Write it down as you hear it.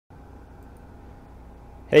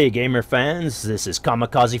Hey gamer fans, this is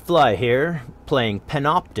Kamikazifly here, playing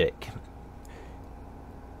Panoptic.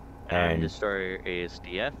 And Destroyer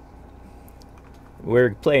ASDF.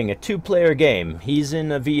 We're playing a two-player game. He's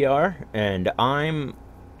in a VR, and I'm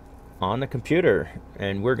on the computer,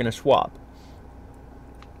 and we're gonna swap.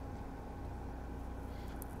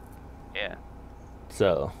 Yeah.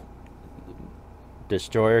 So,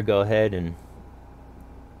 Destroyer, go ahead and...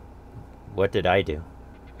 What did I do?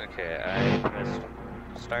 Okay, I pressed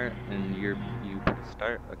start, and you press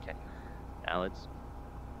start. Okay. Now I'm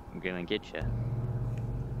gonna get you.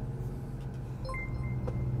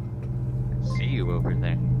 I see you over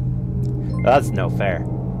there. That's no fair.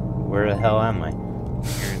 Where the hell am I?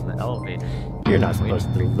 You're in the elevator. You're not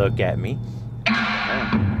supposed to look at me.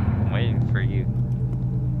 I'm waiting for you.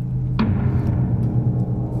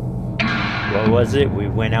 What was it? We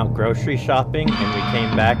went out grocery shopping and we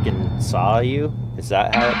came back and saw you? Is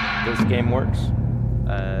that how this game works?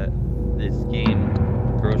 This game,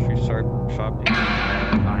 grocery shopping,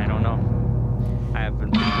 I don't know. I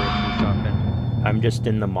haven't been grocery shopping. I'm just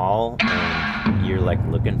in the mall and you're like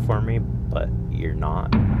looking for me, but you're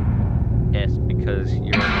not. Yes, because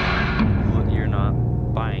you're not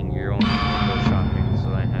buying your own window shopping,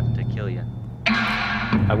 so I have to kill you.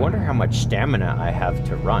 I wonder how much stamina I have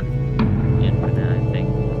to run. Infinite, I think.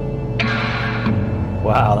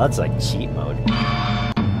 Wow, that's like cheat mode.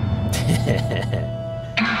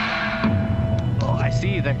 Oh, I see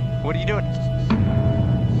you there. What are you doing?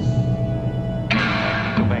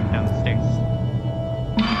 Hey, go back down the stairs.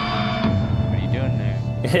 What are you doing there?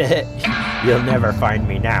 You'll never find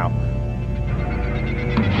me now.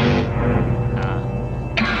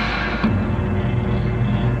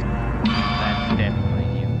 That's definitely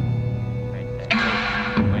you. Right there.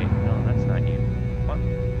 Wait, no, that's not you. What?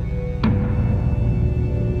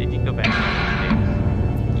 Did you go back down the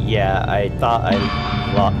stairs? Yeah, I thought I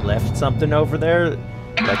left something over there,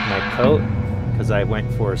 like my coat, because I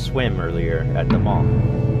went for a swim earlier at the mall.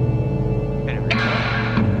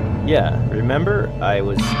 Yeah, remember? I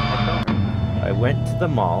went to the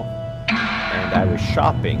mall, and I was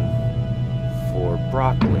shopping for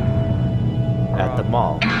broccoli at the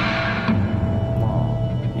mall.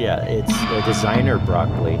 Yeah, it's a designer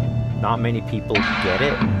broccoli. Not many people get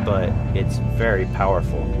it, but it's very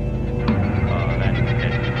powerful.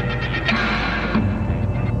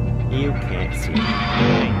 You can't see me.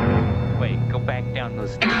 Wait, go back down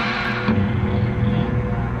those stairs.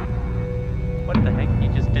 What the heck? You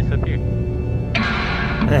just disappeared.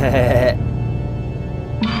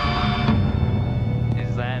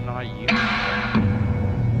 Is that not you?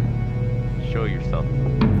 Show yourself.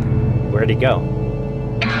 Where'd he go?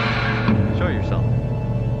 Show yourself.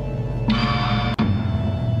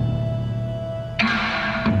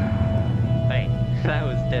 Hey, that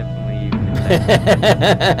was definitely you.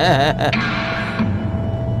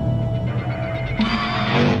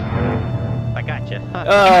 I gotcha.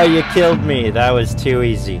 Oh, you killed me. That was too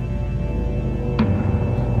easy.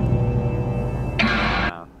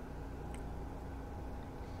 Wow.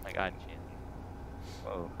 I got you.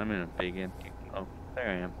 Whoa, I'm in a big empty... Oh, there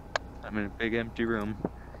I am. I'm in a big empty room.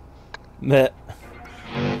 Meh.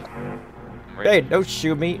 Hey, don't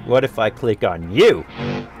shoot me. What if I click on you?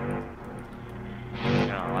 You're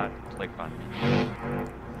not allowed to click on me.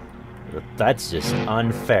 That's just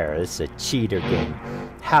unfair. This is a cheater game.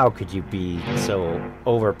 How could you be so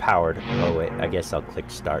overpowered? Oh wait, I guess I'll click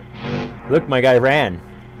start. Look, my guy ran.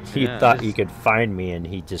 He thought he could find me and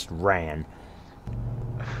he just ran.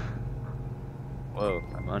 Whoa,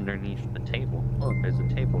 I'm underneath the table. Oh, there's a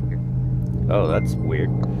table here. Oh, that's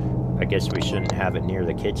weird. I guess we shouldn't have it near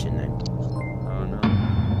the kitchen then. Oh no.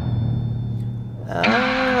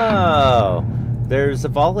 Oh, there's a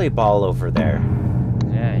volleyball over there.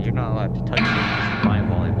 Yeah, you're not allowed to touch it. This is my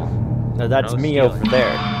volleyball. No, that's No me stealing. over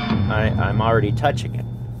there. I'm already touching it.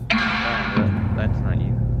 No, that's not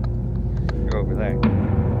you. You're over there.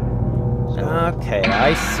 Okay,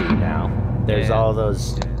 I see now. There's all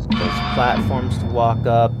those platforms to walk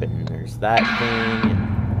up, and there's that thing. And...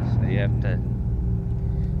 So you have to...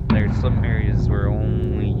 There's some areas where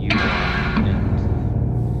only you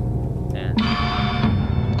and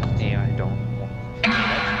AI don't. Hey,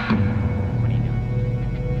 that's... What are you doing?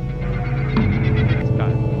 It's got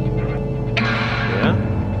it. Yeah?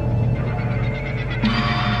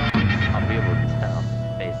 I'll be able to tell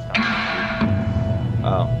based on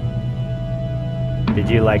Oh. Did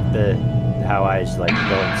you like how I was like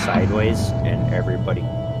going sideways and everybody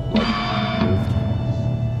like moved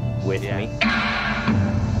with me?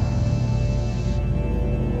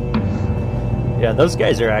 Yeah, those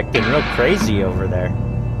guys are acting real crazy over there.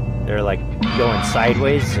 They're like going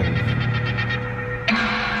sideways and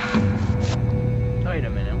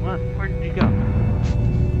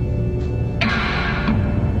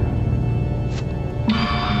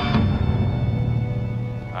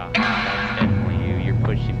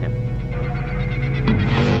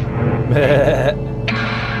No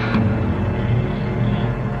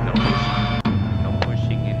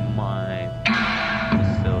pushing in my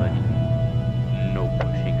facility. No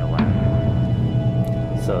pushing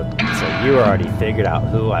allowed. So you already figured out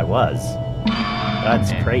who I was.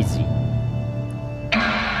 That's crazy.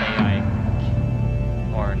 AI,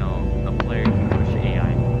 or no, a player can push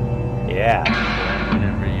AI. Yeah. So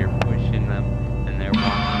whenever you're pushing them and they're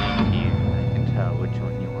walking into you, I can tell which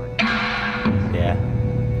one you are. Yeah.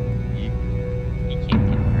 You can't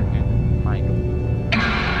get hurt. Michael.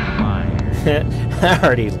 Myers. I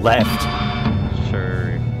already left.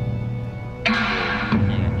 Sure. You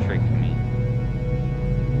can't trick me.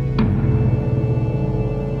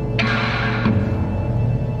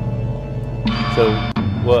 So,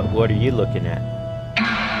 what are you looking at?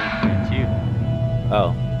 It's you.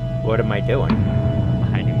 Oh, what am I doing?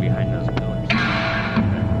 Hiding behind those pillars.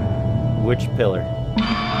 Which pillar?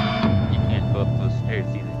 You can't go up those stairs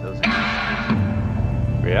either. Those are not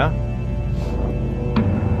stairs. Yeah?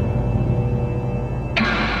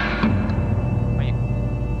 Wait.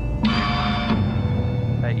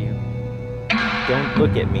 Is that you? Don't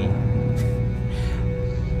look at me.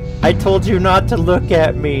 I told you not to look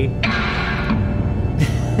at me.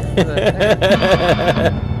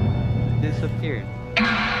 Disappeared.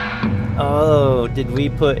 Oh, did we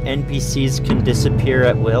put NPCs can disappear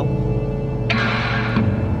at will?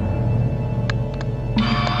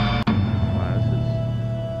 Wow, this is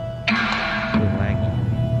laggy.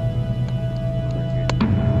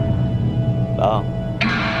 Oh.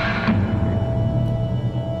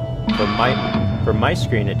 From my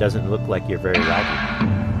screen, it doesn't look like you're very laggy.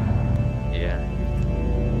 Yeah.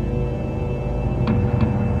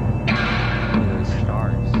 Look at those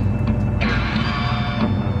stars.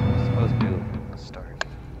 It's supposed to be the stars.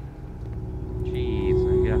 Jeez,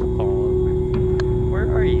 I gotta fall over. Where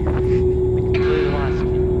are you? I completely lost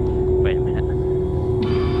you. Wait a minute.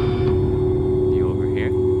 You over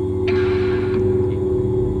here? You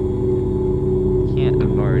can't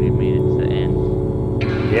have already made it to the end.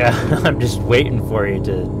 Yeah, I'm just waiting for you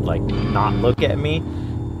to, like, not look at me.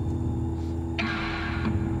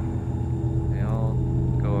 They all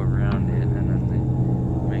go around it and then they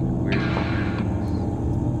make weird turns.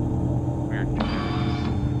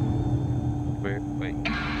 Wait.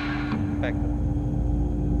 Back up.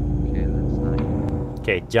 Okay, that's not you.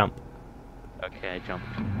 Okay, jump. Okay, I jumped.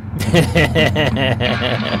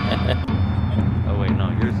 Oh wait, no,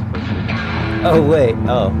 you're supposed to jump. Oh, wait.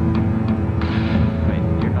 Oh. Wait,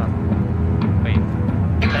 you're not. Wait.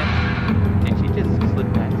 Did you just slip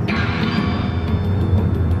past?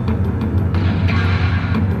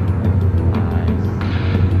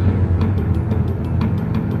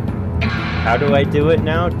 How do I do it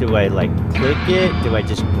now? Do I, like, click it? Do I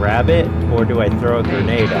just grab it? Or do I throw a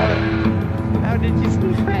grenade at it? How did you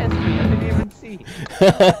sneak past me? I didn't even see.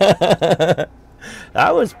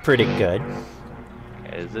 That was pretty good.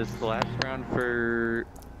 Is this the last round for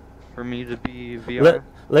me to be VR?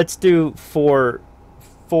 Let's do four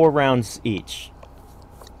rounds each.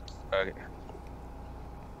 Okay.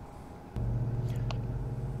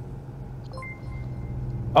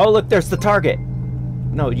 Oh, look, there's the target.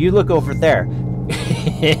 No, you look over there.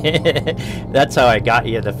 That's how I got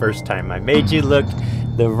you the first time. I made you look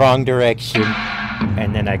the wrong direction,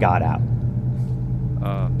 and then I got out.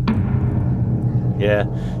 Yeah.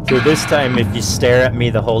 So this time, if you stare at me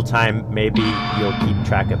the whole time, maybe you'll keep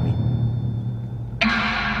track of me.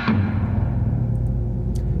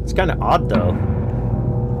 It's kind of odd, though.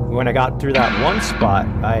 When I got through that one spot,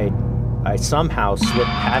 I somehow slipped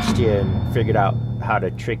past you and figured out how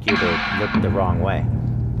to trick you to look the wrong way.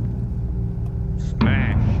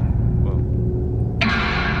 Smash. Whoa.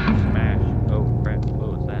 Smash. Oh, crap. What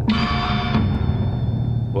was that?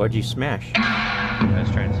 What'd you smash? I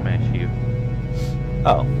was trying to smash you.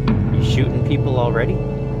 Oh, you shooting people already? I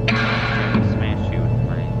was trying to smash you with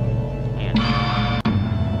my hand.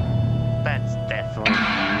 That's definitely you.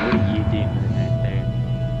 What are you doing right there?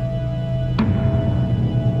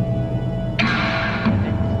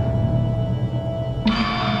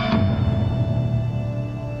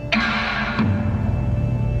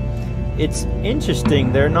 It's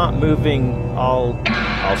interesting, they're not moving all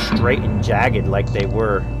straight and jagged like they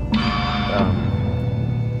were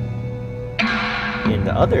in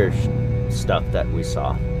the other stuff that we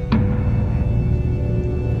saw.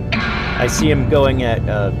 I see them going at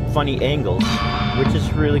funny angles, which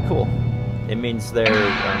is really cool. It means they're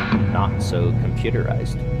not so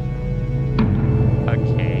computerized.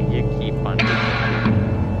 Okay, you keep on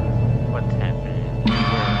disappearing. What's happening? Where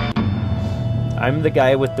are you? I'm the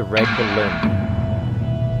guy with the red balloon.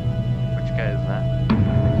 Which guy is that?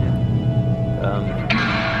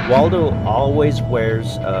 Waldo always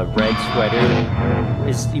wears a red sweater.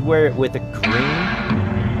 Is he wear it with a green?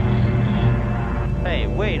 Hey,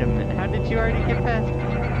 wait a minute. How did you already get past me?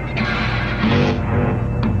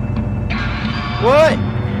 What?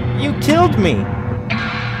 You killed me!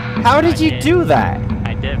 How did you do that?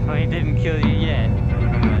 I definitely didn't kill you yet.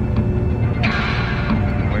 Come on.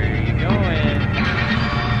 Where are you going?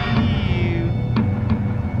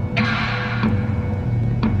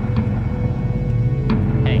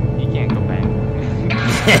 Hey, you can't go back.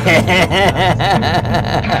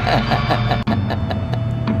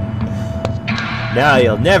 Now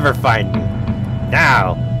you'll never find me.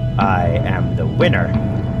 Now I am the winner.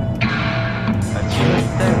 That's right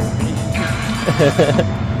there.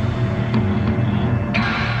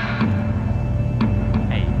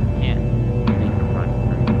 Hey, you can't make a run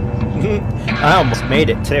for it. I almost made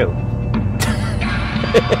it too.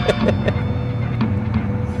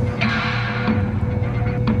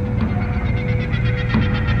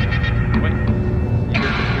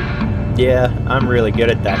 Yeah, I'm really good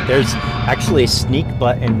at that. There's actually a sneak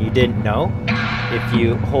button you didn't know. If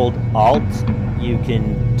you hold Alt, you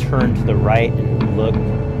can turn to the right and look.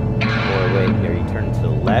 Or wait, or you turn to the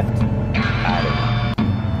left. I don't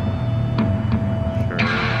know.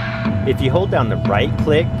 Sure. If you hold down the right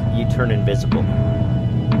click, you turn invisible.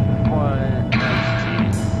 What? That's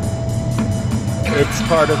cheating. It's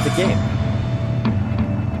part of the game.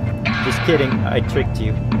 Just kidding, I tricked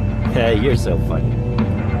you. You're so funny.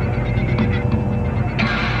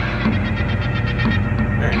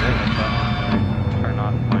 Turn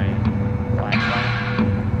on my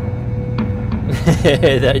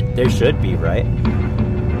There should be, right?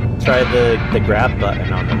 Try the grab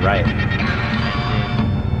button on the right.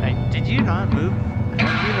 Did you not move?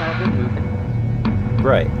 Have you not been moving?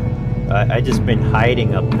 Right. I just been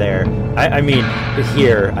hiding up there. I mean,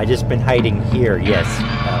 here. I just been hiding here, yes,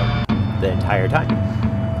 the entire time.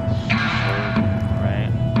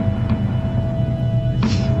 Right.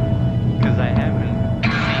 Because I haven't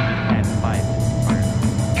seen you at 5 parts.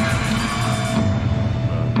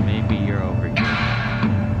 So maybe you're over here.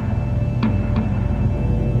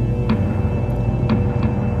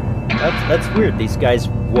 That's weird. These guys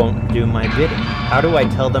won't do my bidding. How do I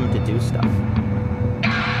tell them to do stuff?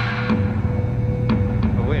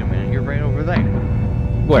 Oh, wait a minute. You're right over there.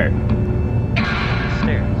 Where? The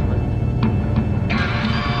stairs.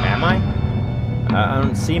 Am I? I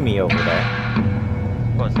don't see me over there.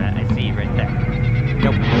 What's that? I see you right there.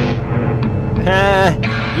 Nope. Ah,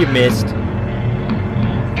 you missed.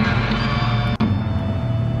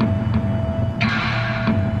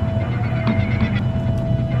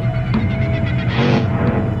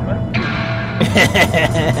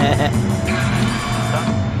 Stop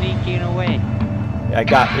sneaking away. I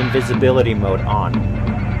got invisibility mode on.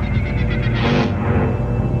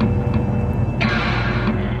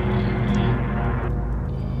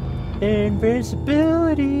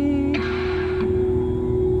 Invisibility.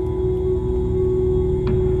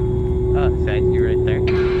 Oh, is that you right there?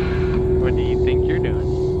 What do you think you're doing?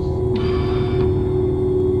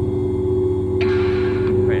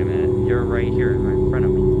 Wait a minute. You're right here, right in front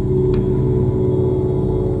of me.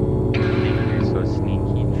 I think you're so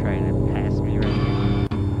sneaky trying to pass me right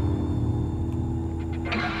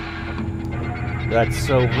here. That's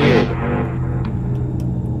so weird.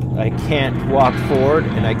 I can't walk forward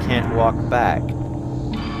and I can't walk back.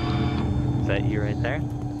 Is that you right there?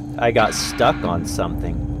 I got stuck on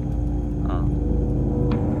something. Oh.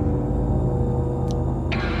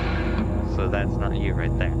 So that's not you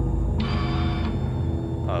right there.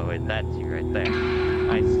 Oh wait, that's you right there.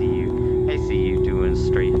 I see you. I see you doing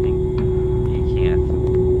strafing. You can't.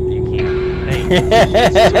 Hey.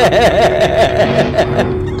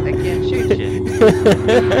 I can't shoot you.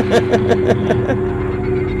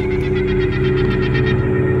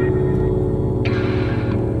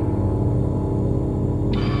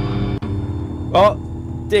 Oh,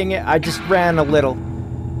 dang it, I just ran a little.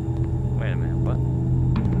 Wait a minute, what?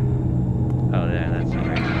 Oh yeah, that's you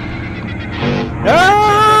right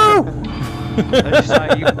No! there. I just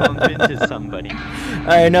saw you bump into somebody.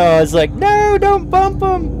 I know, I was like, no, don't bump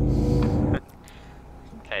him!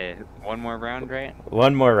 Okay, one more round, right?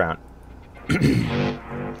 One more round.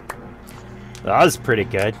 That was pretty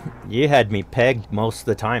good. You had me pegged most of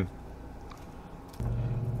the time.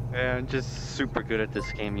 Yeah, I'm just super good at this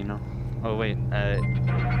game, you know. Oh wait,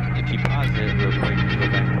 if you pause it real quick, you go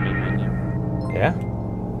back to main menu. Yeah?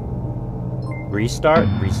 Restart,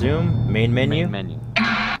 resume, main menu? Main menu.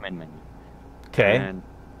 Main menu. Okay. And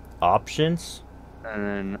Options?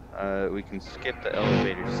 then we can skip the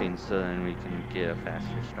elevator scene so then we can get a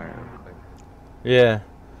faster start real quick. Yeah.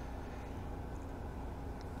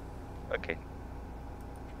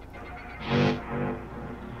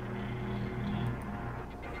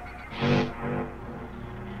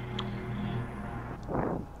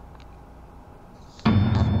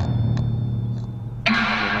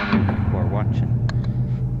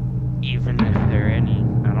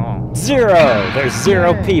 0! There's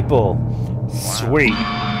 0 people. Wow. Sweet.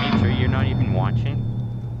 Make sure you're not even watching.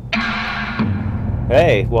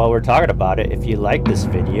 Hey, while we're talking about it, if you like this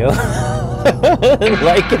video,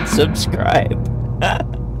 like and subscribe.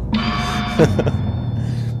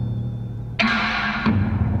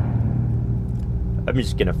 I'm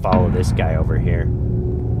just gonna follow this guy over here.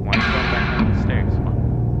 Why don't you go back down the stairs?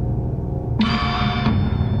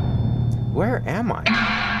 Where am I?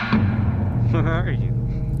 Where are you?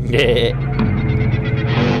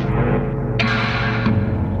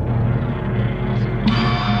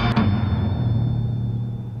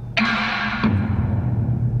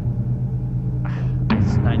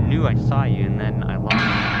 I knew I saw you and then I lost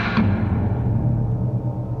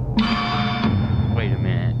you. Wait a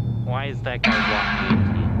minute. Why is that guy walking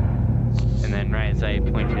into you? And then right as I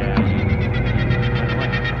pointed at you,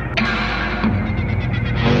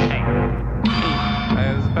 hey,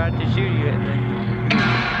 I was about to shoot you and then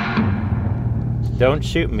Don't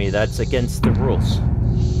shoot me, that's against the rules.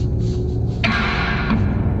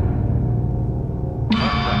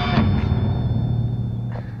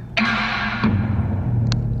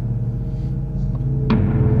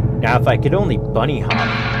 Now, if I could only bunny hop.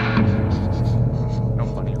 No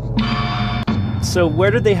funny. So,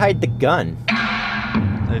 where did they hide the gun?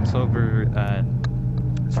 It's over,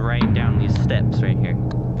 it's right down these steps right here.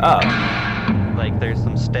 Oh. Like, there's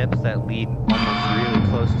some steps that lead almost really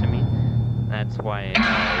close to me. That's why, if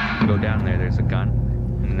you go down there, there's a gun.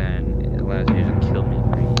 And then it allows you to kill me.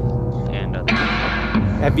 And other people.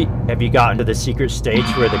 Have you gotten to the secret stage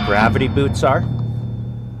where the gravity boots are?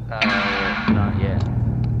 Not yet.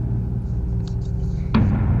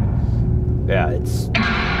 Yeah, it's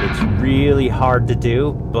really hard to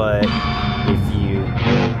do, but if you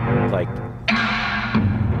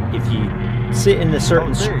sit in a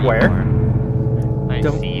certain square,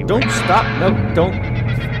 don't stop. No, don't.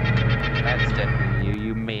 That's definitely you.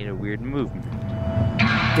 You made a weird movement.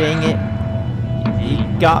 Dang it!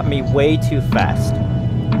 You got me way too fast.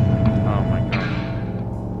 Oh my god.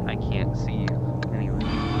 I can't see you anyway.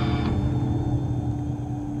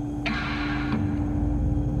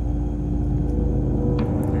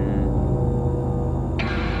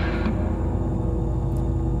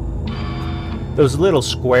 Those little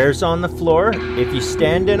squares on the floor, if you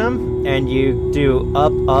stand in them and you do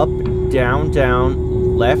up, up, down,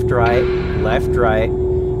 down, left, right,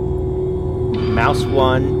 mouse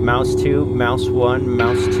 1, mouse 2, mouse 1,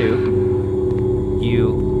 mouse 2,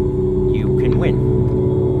 you can win.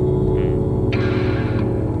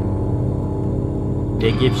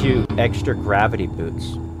 It gives you extra gravity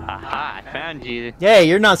boots. Aha, I found you. Hey,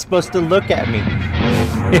 you're not supposed to look at me. I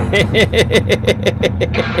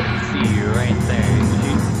see you right there.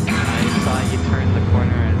 I saw you turn the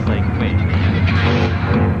corner and it's like, wait,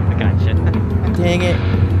 I gotcha. Dang it.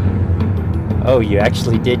 Oh, you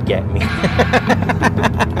actually did get me.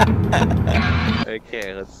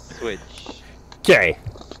 Okay, let's switch. Okay,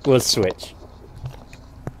 we'll switch.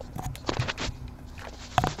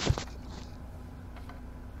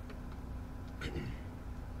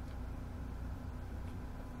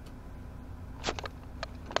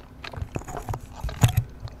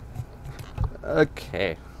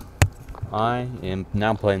 Okay. I am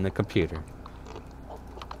now playing the computer.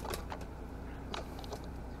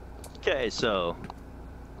 Okay, so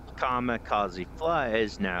Kamikazifly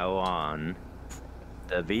is now on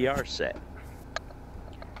the VR set.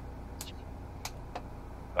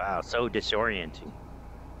 Wow, so disorienting.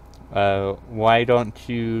 Why don't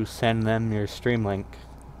you send them your stream link?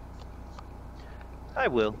 I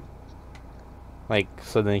will. Like,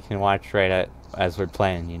 so they can watch right as we're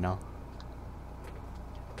playing, you know?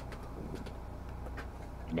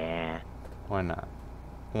 Nah. Why not?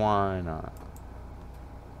 Why not?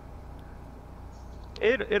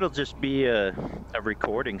 It'll just be a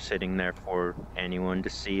recording sitting there for anyone to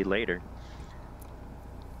see later.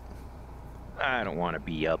 I don't want to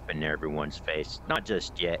be up in everyone's face. Not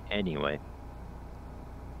just yet, anyway.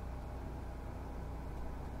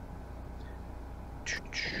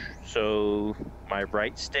 So, my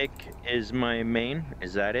right stick is my main?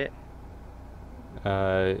 Is that it?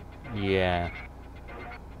 Yeah.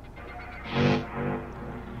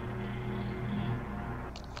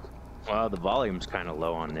 Well, the volume's kind of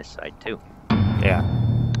low on this side, too. Yeah.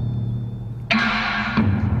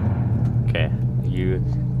 Okay.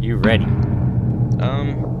 You ready?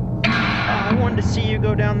 I wanted to see you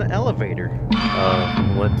go down the elevator.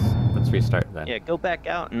 Let's restart then. Yeah, go back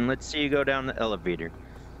out and let's see you go down the elevator.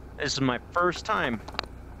 This is my first time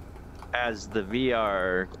as the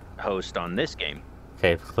VR host on this game.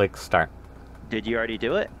 Okay, click start. Did you already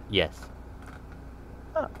do it? Yes.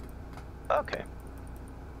 Oh, okay.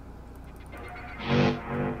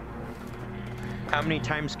 How many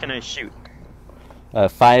times can I shoot?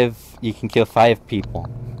 5. You can kill 5 people.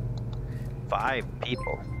 5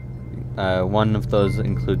 people. One of those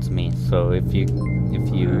includes me. So if you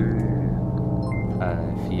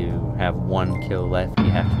have 1 kill left, you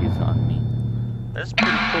have to use it on me. That's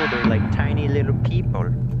pretty cool. They're like tiny little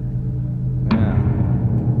people. Yeah.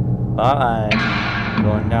 Bye.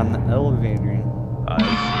 Going down the elevator. I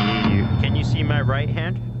see you. Can you see my right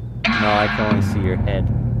hand? No, I can only see your head.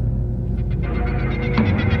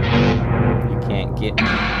 You can't get me.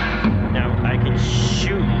 Now, I can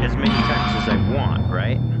shoot as many times as I want,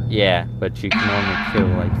 right? Yeah, but you can only kill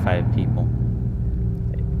like 5 people.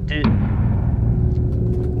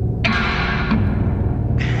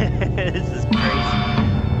 This is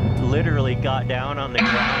crazy. Literally got down on the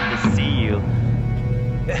ground to see you.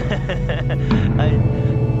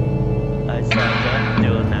 I saw them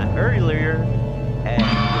doing that earlier, and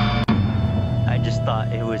I just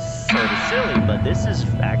thought it was sort of silly, but this is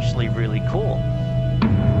actually really cool.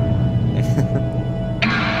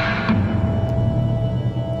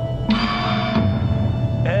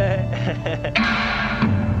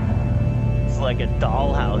 It's like a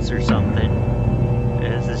dollhouse or something.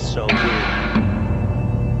 This is so weird.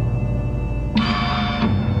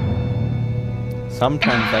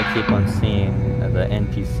 Sometimes I keep on seeing the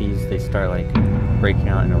NPCs, they start like breaking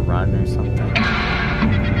out in a run or something.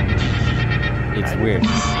 It's weird.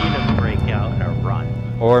 I've seen them break out in a run.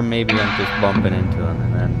 Or maybe I'm just bumping into them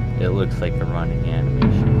and then it looks like a running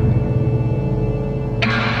animation.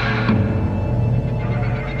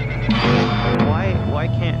 Why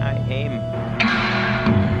can't I aim?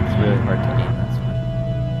 It's really hard to aim, that's why.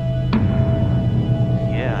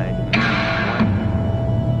 Yeah,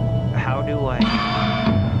 how do I...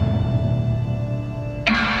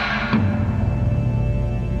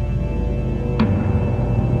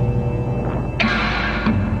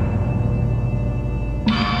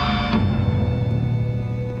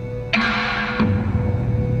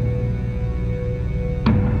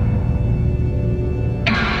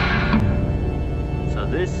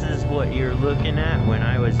 This is what you're looking at when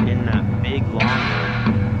I was in that big long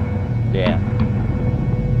room. Yeah.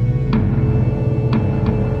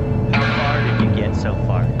 How far did you get so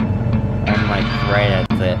far? I'm like right at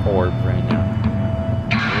the orb right now.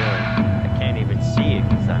 Really? I can't even see it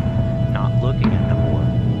because I'm not looking at the orb.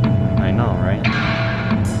 I know, right?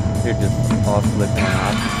 You're just off looking on the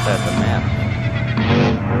opposite side of the map.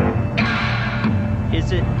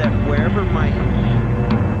 Is it that wherever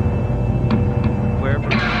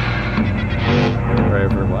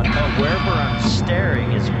what? Oh, wherever I'm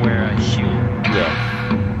staring is where I shoot. Yes.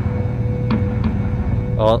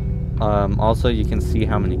 Well, also you can see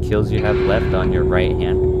how many kills you have left on your right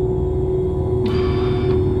hand.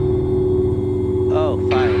 Oh,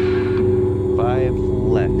 5. 5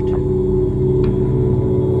 left.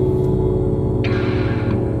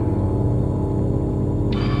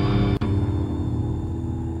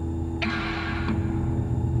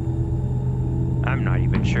 I'm not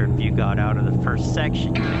even sure if you got out of the first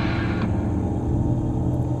section yet.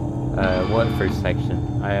 What first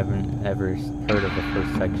section? I haven't ever heard of the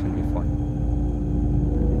first section before.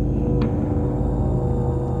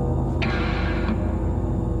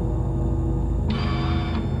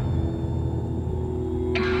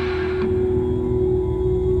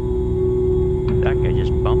 That guy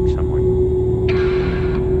just bumped somewhere.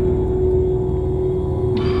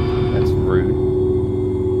 That's rude.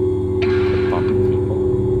 To bump people.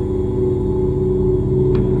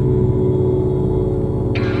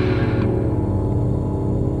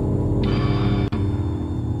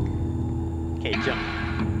 Okay, jump.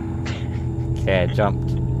 Okay, I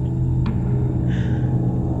jumped.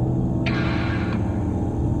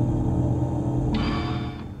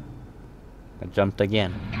 I jumped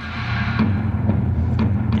again.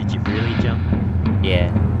 Did you really jump?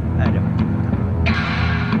 Yeah. I don't think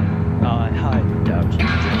so. I highly doubt you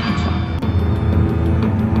jumped.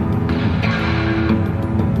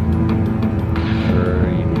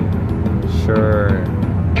 Sure,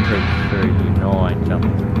 pretty sure you know I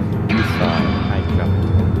jumped. You saw it, I jumped.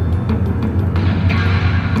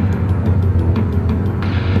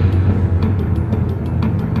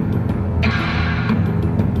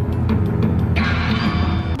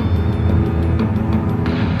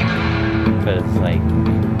 Because, like,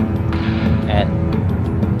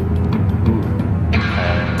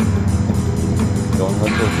 don't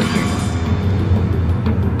look over here.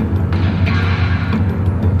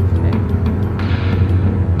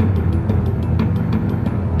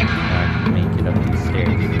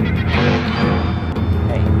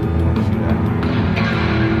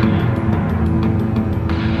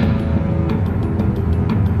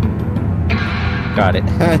 got it.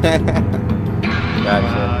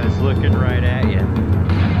 Gotcha. It's looking right at you.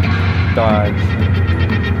 Dodge.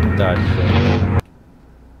 Dodge.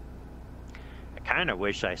 I kind of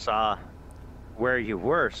wish I saw where you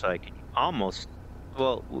were so I could almost...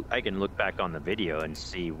 Well, I can look back on the video and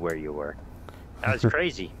see where you were. That was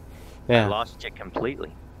crazy. Yeah. I lost you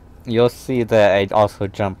completely. You'll see that I also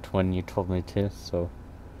jumped when you told me to, so...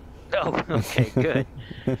 Oh, okay, good.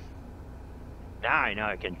 Now I know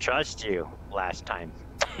I can trust you last time.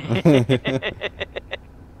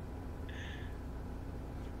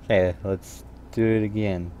 Okay, let's do it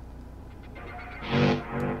again.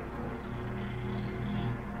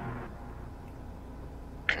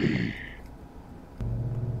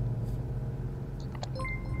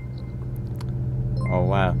 Oh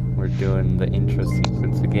wow, we're doing the intro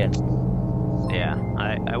sequence again. Yeah,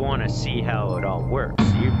 I want to see how it all works.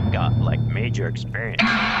 You've got, like, major experience. I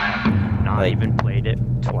have not Like- even played it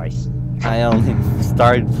twice. I only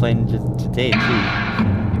started playing just today too.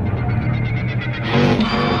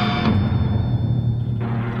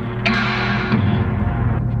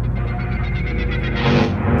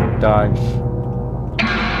 Dodge.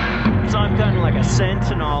 So I'm kind of like a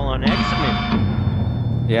sentinel on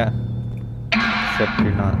X-Men. Yeah. Except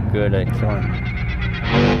you're not good at killing me.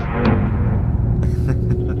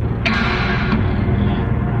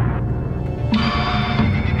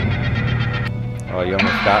 Oh, you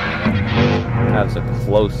almost got me there. That was a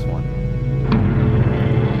close one.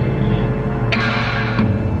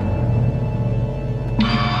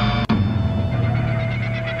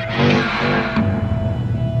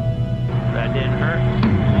 That didn't hurt.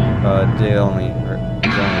 It did only hurt. It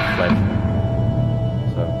was only flesh.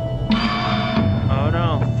 So, Oh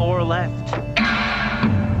no, 4 left.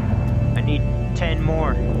 I need 10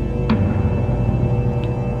 more.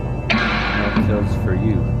 no kills for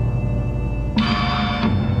you.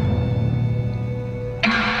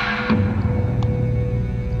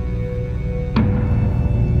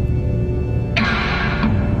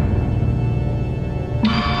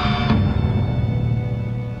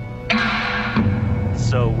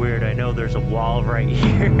 So weird, I know there's a wall right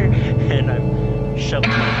here, and I'm shoving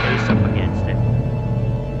my face up against it.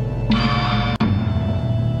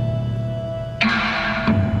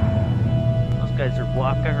 Those guys are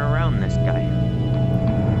walking around this guy.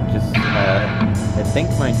 Just, I think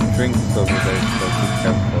my drink's over there, so be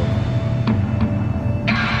careful.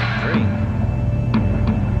 Drink.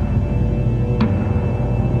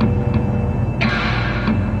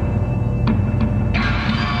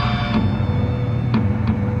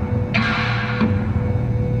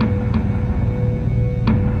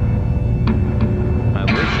 I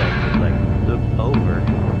wish I could, like, look over.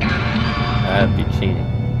 That'd be cheating.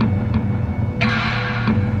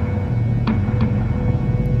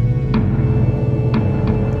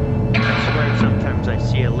 I swear sometimes I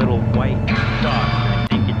see a little white dot and I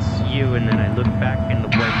think it's you, and then I look back and the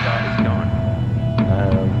white dot is gone.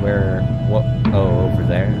 Where, what, oh, over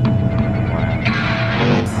there? Wow.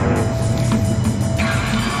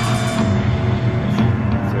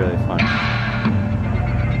 It's really fun.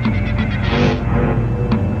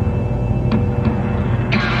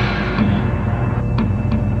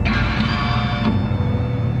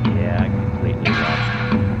 Yeah, I completely lost.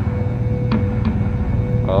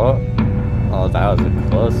 Oh, oh, that was a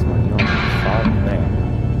close one. You almost saw it there.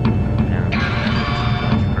 Now, that's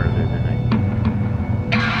much further than I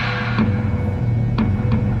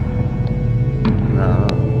No.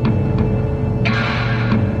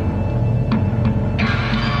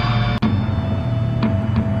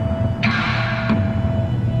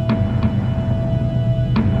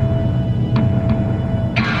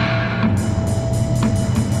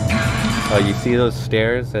 Oh, you see those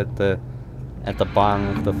stairs at the bottom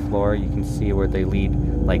of the floor? You can see where they lead,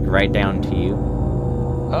 like right down to you.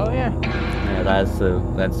 Oh yeah. Yeah, that's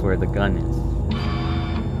where the gun is.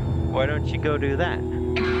 Why don't you go do that?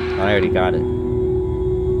 I already got it.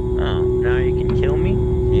 Oh, now you can kill me?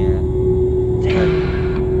 Yeah.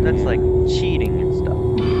 Dang. That's like cheating and stuff.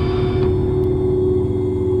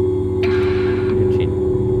 You're cheating.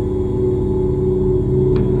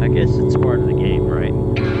 I guess it's part of the game, right?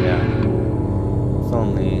 Yeah. It's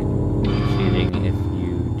only cheating if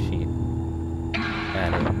you cheat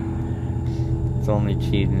at it. It's only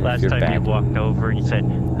cheating if Last you're time bad. you walked over and you said,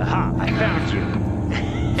 "Aha, I found you."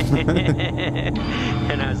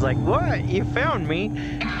 And I was like, "What? You found me?"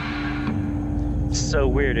 So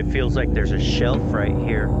weird, it feels like there's a shelf right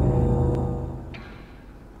here.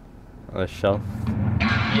 A shelf.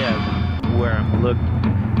 Yeah, where I'm looking.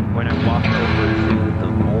 When I walk over to the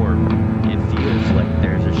orb, it feels like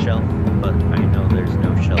there's a shelf, but I know there's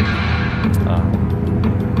no shelf.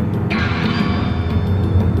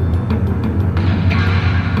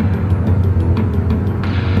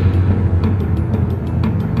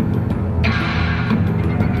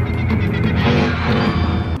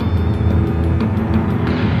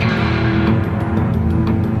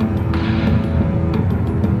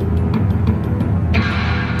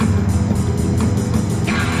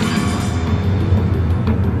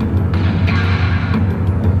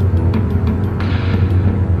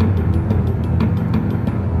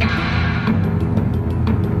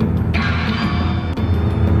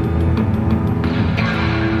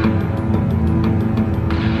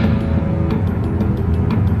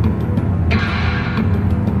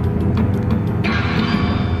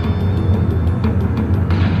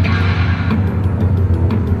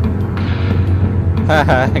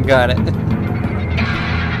 I got it.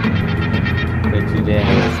 Bet you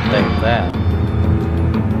didn't expect that.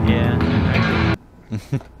 Yeah.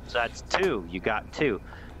 So that's 2. You got 2.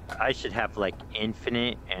 I should have like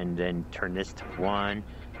infinite and then turn this to 1.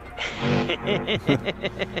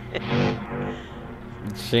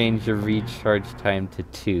 Change your recharge time to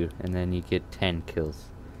 2, and then you get 10 kills.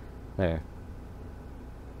 There.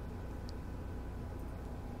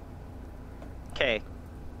 Okay.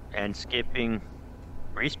 And skipping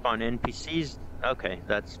respawn NPCs. Okay,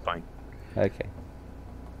 that's fine. Okay.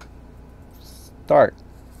 Start.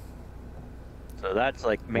 So that's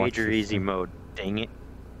like major easy mode. Dang it.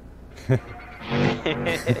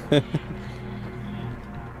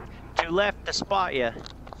 2 left to spot ya.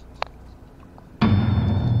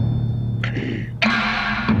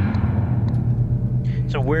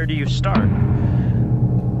 So where do you start?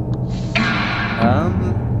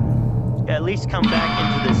 At least come back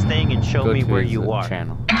into this thing and show me where you are.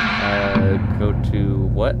 Channel. Go to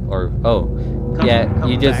what? Or Come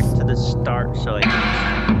you just back to the start so I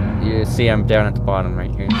can... You see, I'm down at the bottom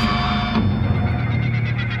right here.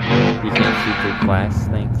 You can't see through glass.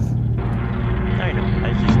 Thanks. I know. I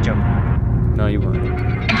was just joking. No, you weren't.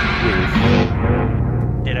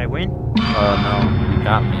 Did I win? Oh no, you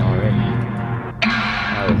got me already.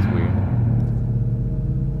 That was weird.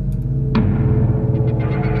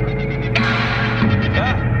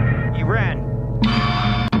 Ah! You ran.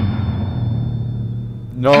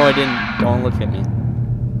 No, I didn't. Don't look at me.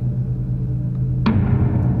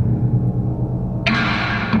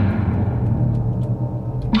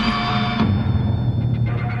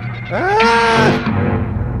 Ah!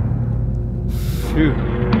 Shoot.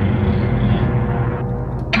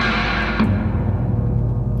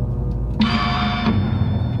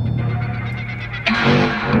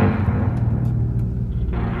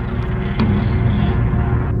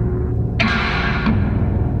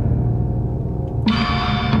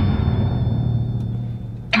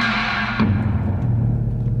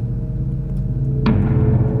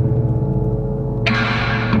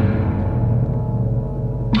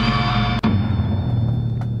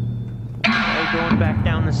 Back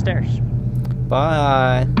down the stairs.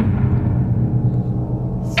 Bye.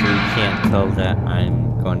 So you can't tell that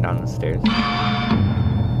I'm going down the stairs.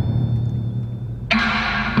 I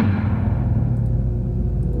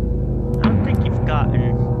don't think you've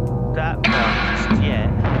gotten that far just yet.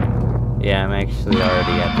 Yeah, I'm actually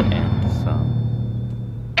already at the end,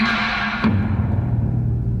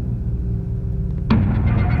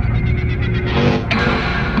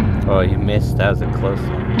 so. Oh, you missed. That was a close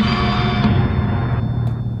one.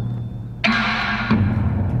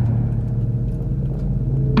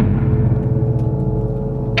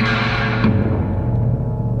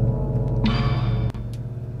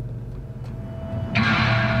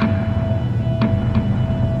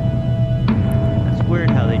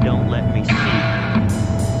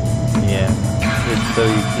 So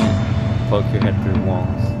you can't poke your head through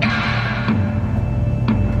walls.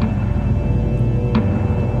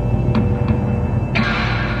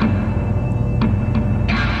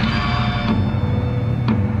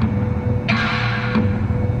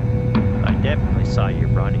 I definitely saw you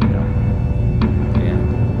running though. Yeah.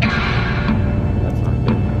 That's not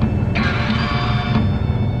good.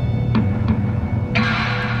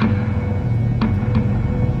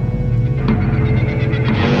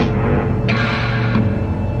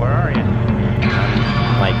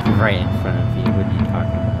 Right in front of you. What are you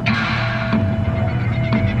talking about?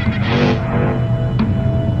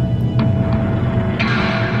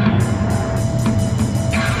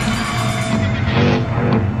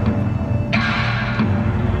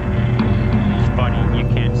 It's funny, you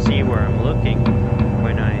can't see where I'm looking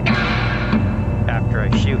when after I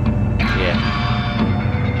shoot. Yeah.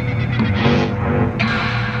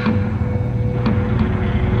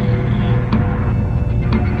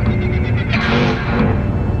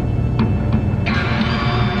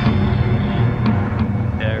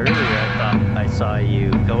 Saw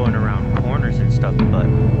you going around corners and stuff, but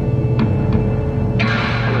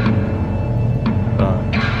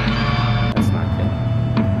that's not good.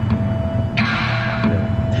 Not really.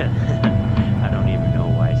 I don't even know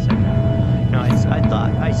why I said that. No, I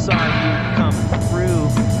thought I saw you come through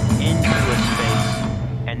into a space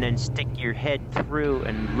and then stick your head through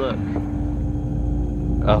and look.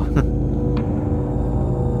 Oh.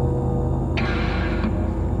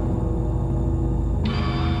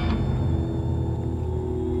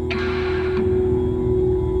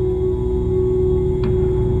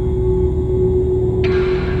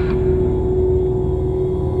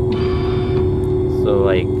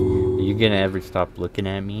 Gonna ever stop looking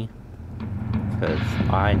at me? Because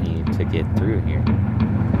I need to get through here.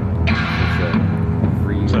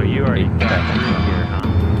 So you already big got traffic through jam. here,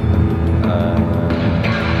 huh?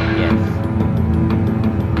 Yes.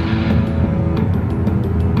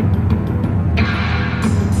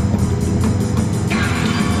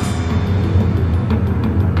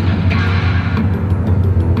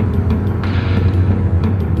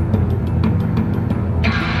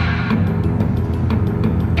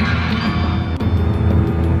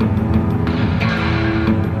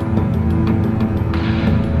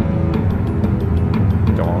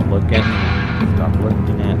 Don't look at me. Stop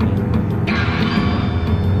looking at me.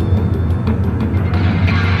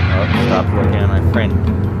 Oh, stop looking at my friend.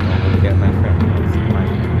 Don't look at my friend. That's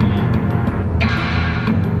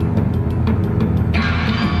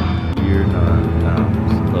You're not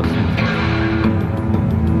supposed to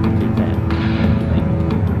do that. Like,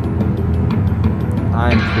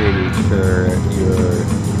 I'm pretty sure you're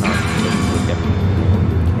not supposed to look at me.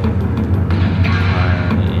 I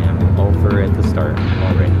am over at the start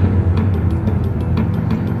already.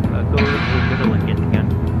 Go to the middle and get the gun.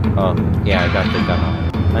 Oh, yeah, I got the gun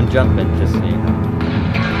on. I'm jumping, just so you know.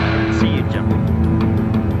 I don't see you jumping.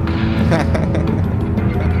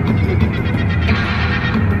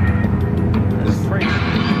 That's crazy.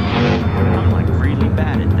 I'm like really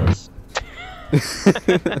bad at this.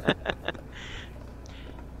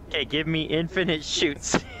 Okay, give me infinite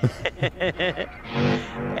shoots.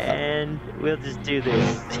 And we'll just do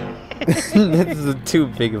this. This is too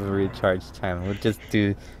big of a recharge time. We'll just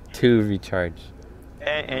do 2 recharge.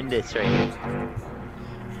 And this right here.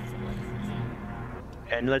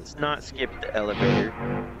 And let's not skip the elevator.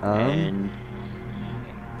 And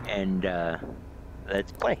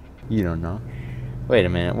let's play. You don't know. Wait a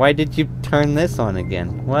minute. Why did you turn this on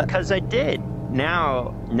again? What? Cause I did.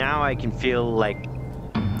 Now I can feel like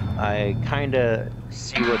I kind of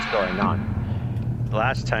see what's going on.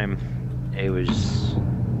 Last time, it was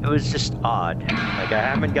just odd. Like I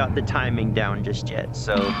haven't got the timing down just yet.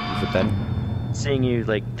 So Is it better? seeing you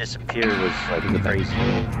like disappear was like Is it better? crazy.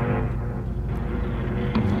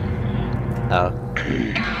 Oh.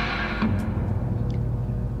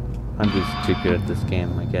 I'm just too good at this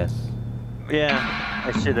game, I guess. Yeah,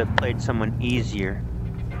 I should have played someone easier.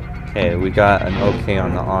 Okay, we got an okay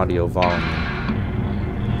on the audio volume.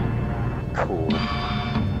 Cool.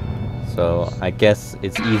 So I guess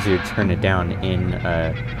it's easier to turn it down in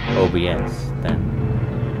OBS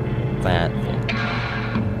than that thing.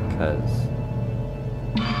 Because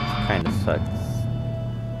it kind of sucks.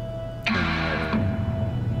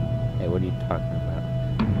 Hey, what are you talking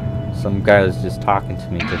about? Some guy was just talking to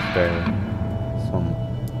me just barely.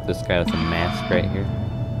 This guy with a mask right here.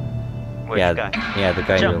 Which guy? Yeah, the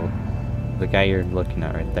guy Jump. you're looking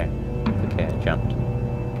at right there. Okay, I jumped.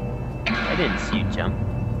 I didn't see you jump.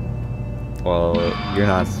 Well, you're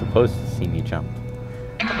not supposed to see me jump.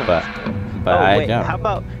 But Oh, I wait, jumped.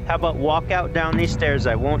 how about walk out down these stairs?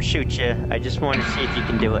 I won't shoot you. I just want to see if you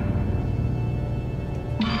can do it.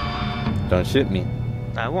 Don't shoot me.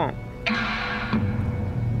 I won't.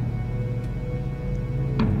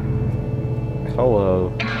 Hello.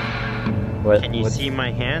 What? Can you what's- see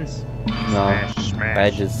my hands? No, Smash, smash. I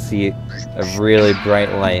just see a really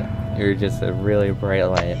bright light. You're just a really bright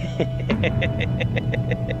light.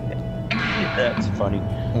 That's funny.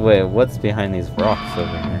 Wait, what's behind these rocks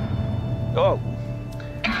over here? Oh.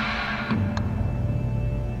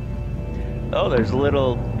 Oh, there's a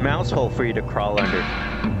little mouse hole for you to crawl under.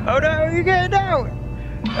 Oh no, you're getting out!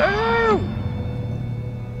 Oh!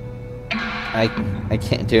 I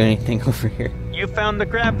can't do anything over here. You found the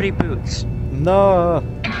gravity boots. No.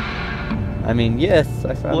 I mean, yes,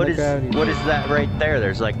 I found What the is gravity. what is that right there?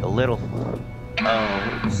 There's like a little.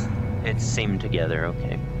 Oh, it's seamed together.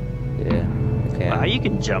 Okay. Yeah. Okay. Wow, you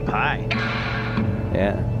can jump high.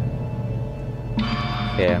 Yeah.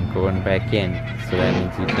 Okay, I'm going back in, so that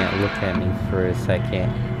means you can't look at me for a second.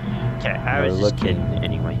 Okay, I Or was just looking. kidding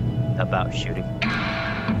anyway about shooting.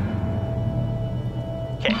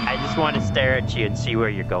 Okay, I just want to stare at you and see where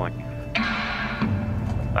you're going.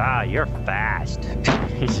 Ah, you're fast.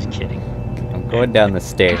 Just kidding. I'm going down the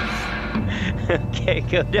stairs. Okay,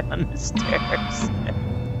 go down the stairs.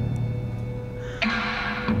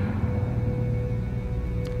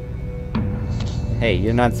 Hey,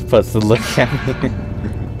 you're not supposed to look at me.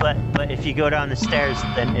 But if you go down the stairs,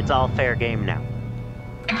 then it's all fair game now.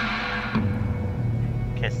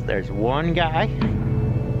 Cause there's one guy.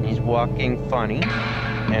 He's walking funny.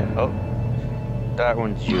 And oh, that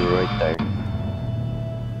one's you right there.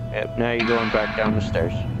 Yep. Now you're going back down the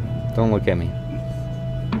stairs. Don't look at me.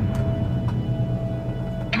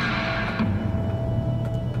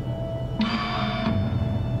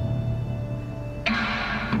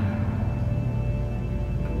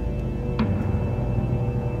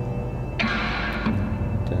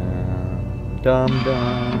 dum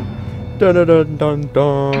dum. Dun dun dun dun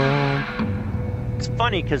dun. It's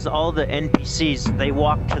funny because all the NPCs, they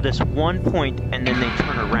walk to this one point and then they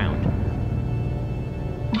turn around.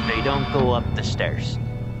 They don't go up the stairs.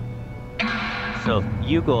 So if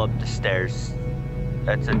you go up the stairs,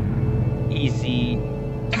 that's an easy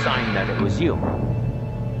sign that it was you.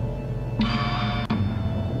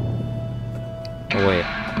 Oh, wait.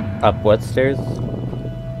 Up what stairs?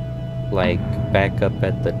 Like, back up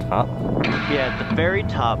at the top? Yeah, at the very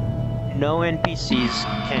top, no NPCs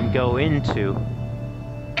can go into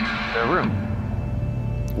the room.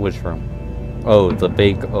 Which room? Oh, the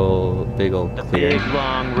big old The clear. big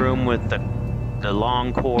long room with the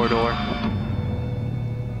long corridor.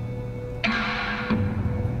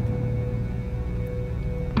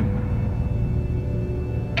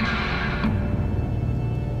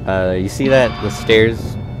 You see that? The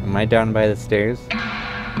stairs? Am I down by the stairs?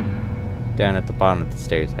 Down at the bottom of the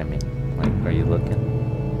stairs, I mean. Like, are you looking?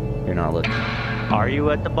 You're not looking. Are you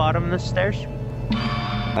at the bottom of the stairs?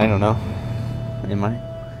 I don't know. Am I?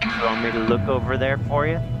 You want me to look over there for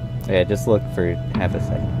you? Yeah, just look for half a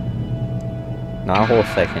second. Not a whole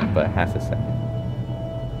second, but half a second.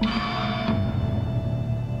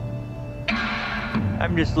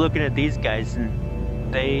 I'm just looking at these guys and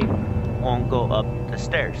they won't go up the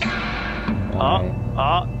stairs. Alright.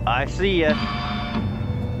 Oh, I see ya.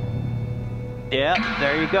 Yeah,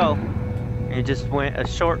 there you go. It just went a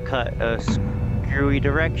shortcut, a screwy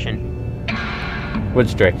direction.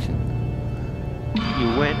 Which direction?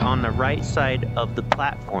 You went on the right side of the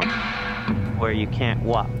platform where you can't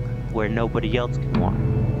walk, where nobody else can walk.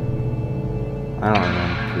 I don't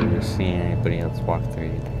remember seeing anybody else walk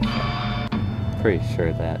through either. Pretty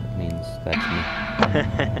sure that means that's me.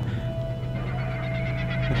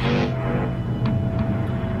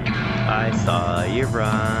 I saw you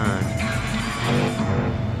run.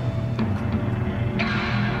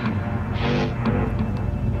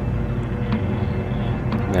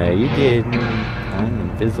 No, you didn't. I'm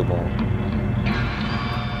invisible.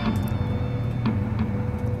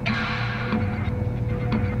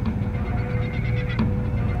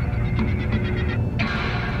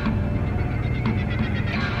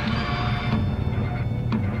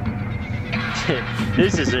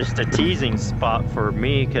 This is just a teasing spot for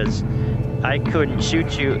me because I couldn't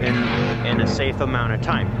shoot you in a safe amount of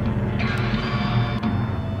time.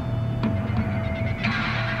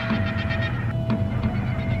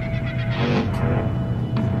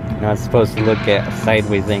 You're not supposed to look at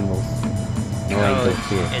sideways angles. No angles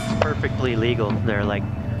here. It's perfectly legal.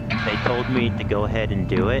 They told me to go ahead and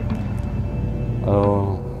do it.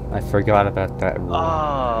 Oh, I forgot about that rule.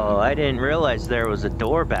 Oh, I didn't realize there was a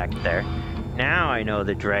door back there. Now I know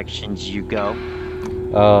the directions you go.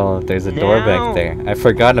 Oh, there's a door back there. I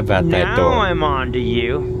forgot about that door. Now I'm on to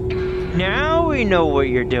you. Now we know what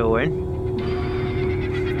you're doing.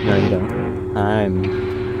 No, you don't. I'm,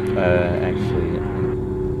 actually,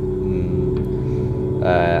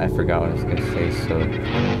 I forgot what I was gonna say, so...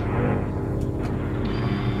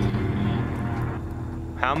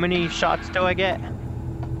 How many shots do I get?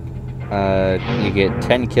 You get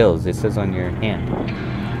 10 kills. It says on your hand.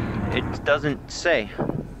 It doesn't say.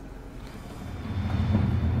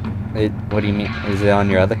 What do you mean? Is it on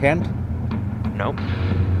your other hand? Nope.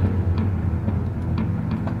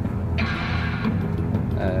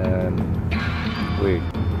 Weird.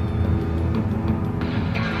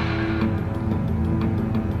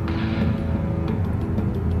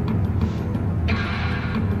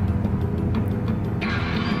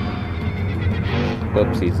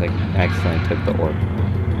 Whoopsies, I accidentally took the orb.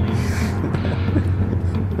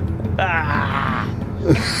 Ah!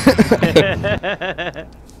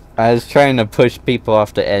 I was trying to push people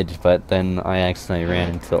off the edge, but then I accidentally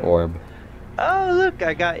ran into the orb. Oh, look,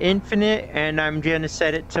 I got infinite, and I'm gonna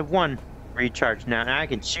set it to 1 recharge now, and I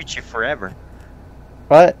can shoot you forever.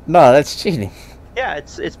 What? No, that's cheating. Yeah,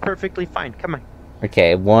 it's perfectly fine. Come on.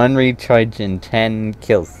 Okay, 1 recharge and 10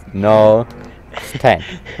 kills. No, it's 10.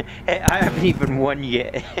 Hey, I haven't even won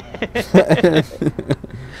yet.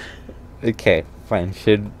 Okay, fine.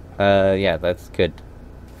 Yeah, that's good.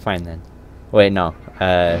 Fine then. Wait, no.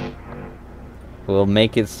 We'll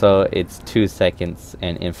make it so it's 2 seconds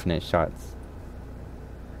and infinite shots.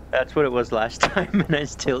 That's what it was last time, and I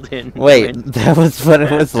still didn't Wait, win. that was what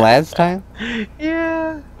it was last time?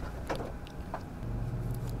 Yeah.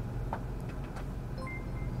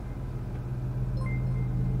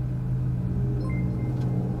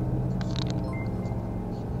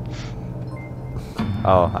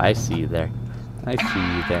 Oh, I see you there. I see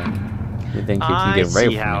you there. You think you can get away I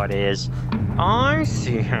see from how me? it is. I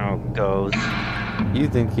see how it goes. You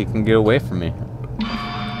think you can get away from me?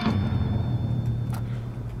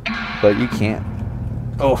 but you can't.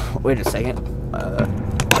 Oh, wait a second.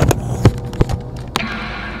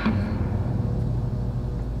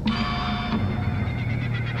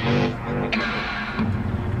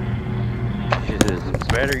 It's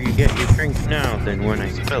better you get your drink now than when I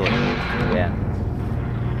spill it. Yeah.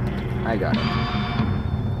 I got it.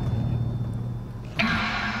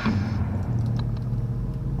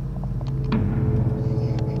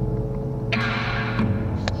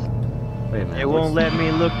 Wait a minute. It won't let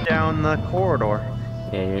me look down the corridor.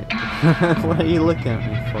 Yeah, what are you looking at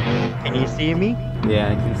me for? Can you see me?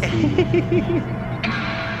 Yeah, I can see you.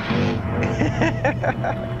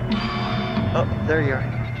 Oh, there you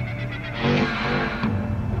are.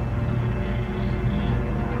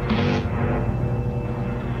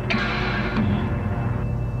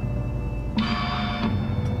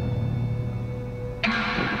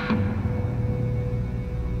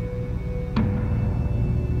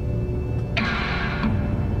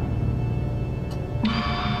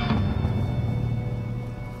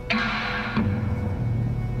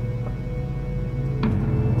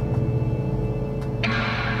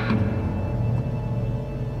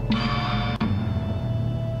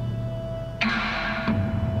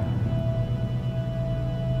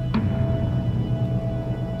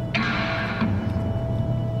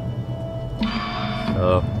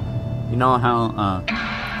 So, you know how, I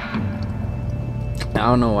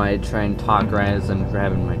don't know why I try and talk rather than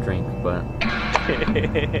grabbing my drink, but...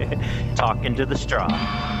 Talking to the straw.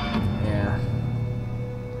 Yeah.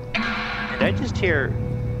 Did I just hear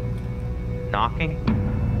knocking?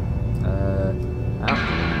 I don't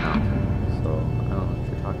hear any knocking, so I don't know what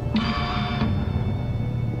you're talking about.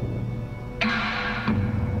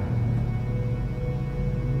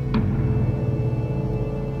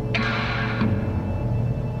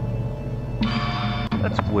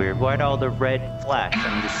 That's weird. Why'd all the red flash?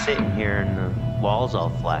 I'm just sitting here and the walls all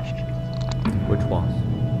flashed. Which walls?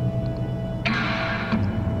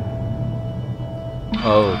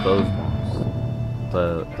 Oh, those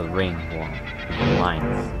walls. The ring wall. The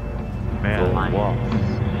lines. Man, the line. wall.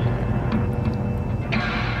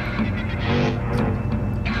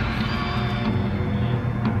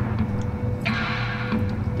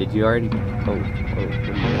 Did you already... Oh,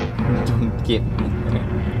 don't get me there.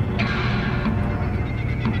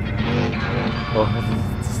 Oh,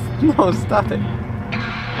 no, stop it.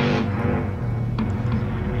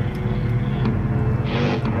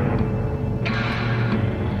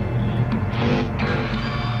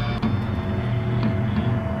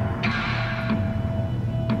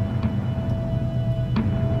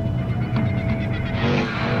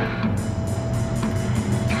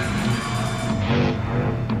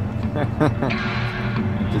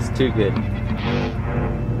 Just too good.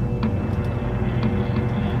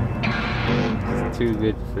 Just too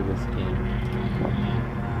good for this game.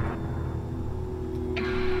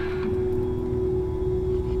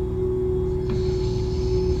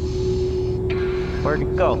 Where'd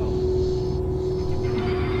it go?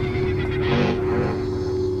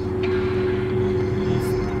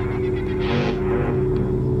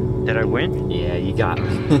 Did I win? Yeah, you got me.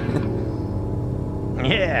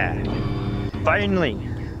 Yeah! Finally!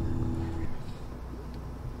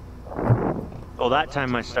 Well, that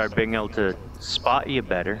time I started being able to spot you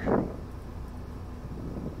better.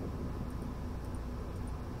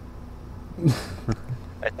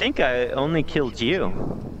 I think I only killed you.